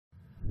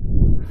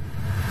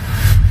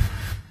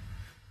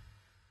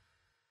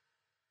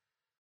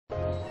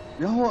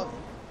然后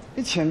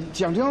那蒋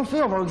正阳非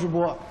要玩直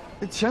播，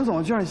钱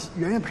总就让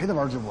圆圆陪他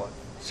玩直播，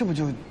这不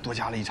就多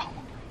加了一场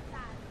吗？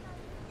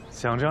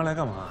蒋正阳来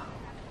干嘛？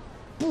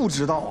不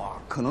知道啊，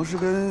可能是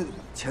跟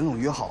钱总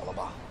约好了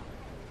吧。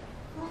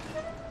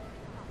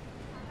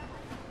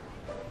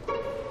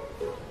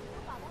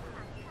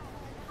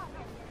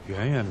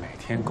 圆圆每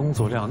天工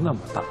作量那么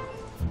大，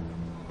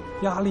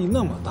压力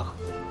那么大，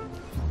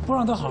不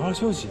让她好好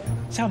休息，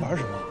瞎玩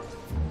什么？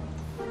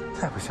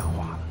太不像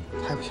话了，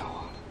太不像话了。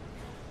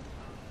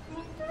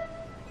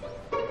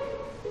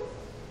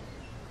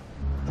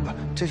不，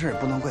这事儿也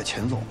不能怪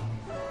钱总。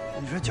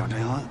你说蒋正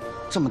阳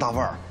这么大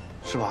腕儿，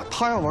是吧？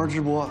他要玩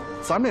直播，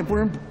咱们也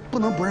不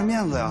能不认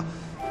面子呀。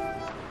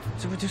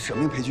这不就舍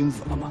命陪君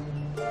子了吗？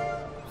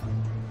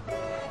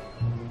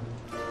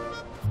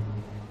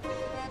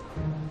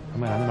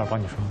 麦兰那边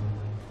帮你说，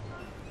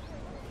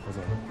我走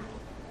了。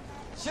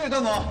谢谢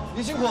段总，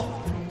您辛苦。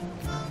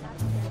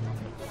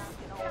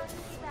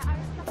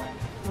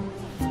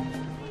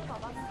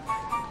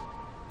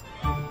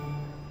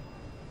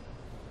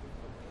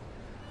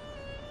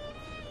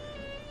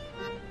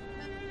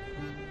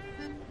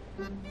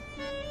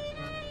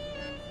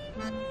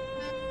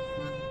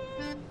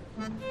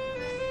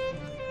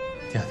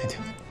停，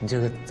你这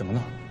个怎么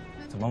弄？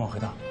怎么往回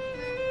倒？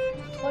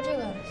拖这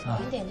个少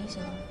一点就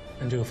行了。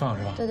 按这个放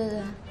是吧？对。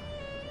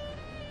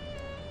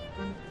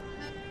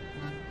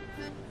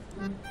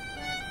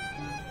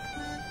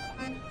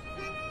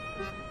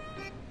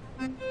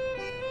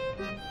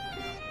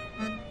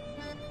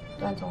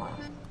段总啊，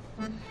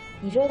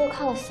你这都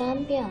看了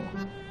3遍了，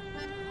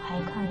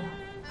还看呀？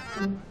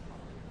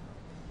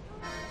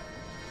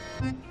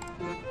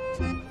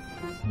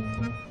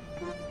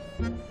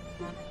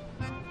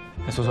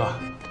哎，苏苏，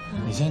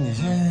你先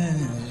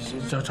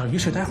找浴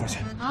室待会儿去。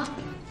啊？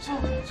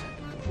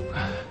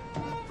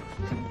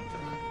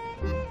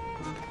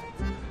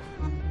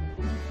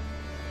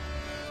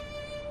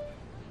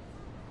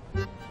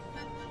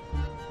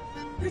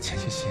那钱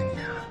去洗你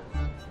啊？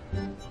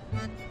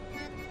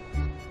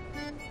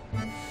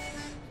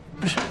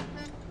不是。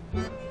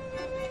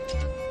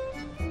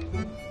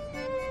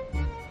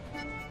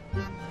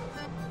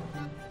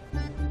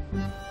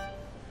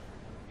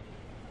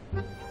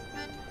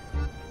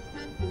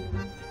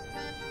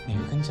你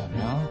跟蒋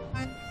良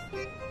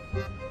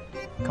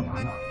干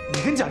嘛呢？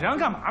你跟蒋良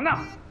干嘛呢？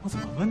我怎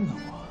么问呢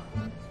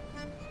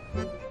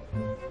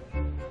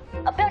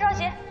我？不要着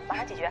急，马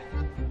上解决。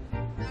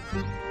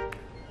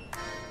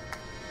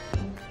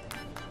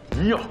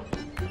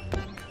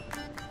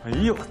 哎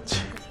呦我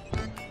去！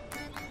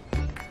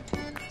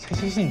钱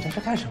西西，你这是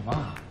干什么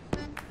啊？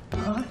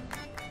啊？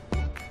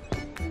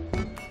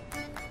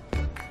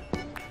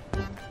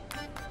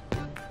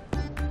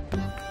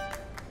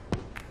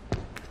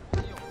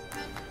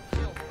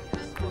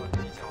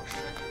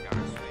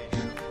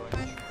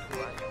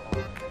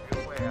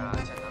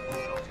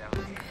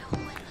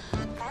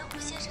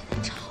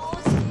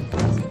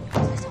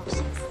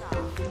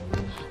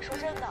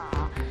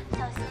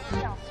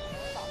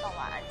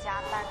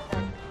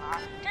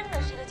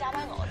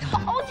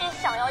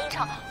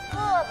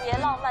特别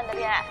浪漫的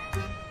恋爱，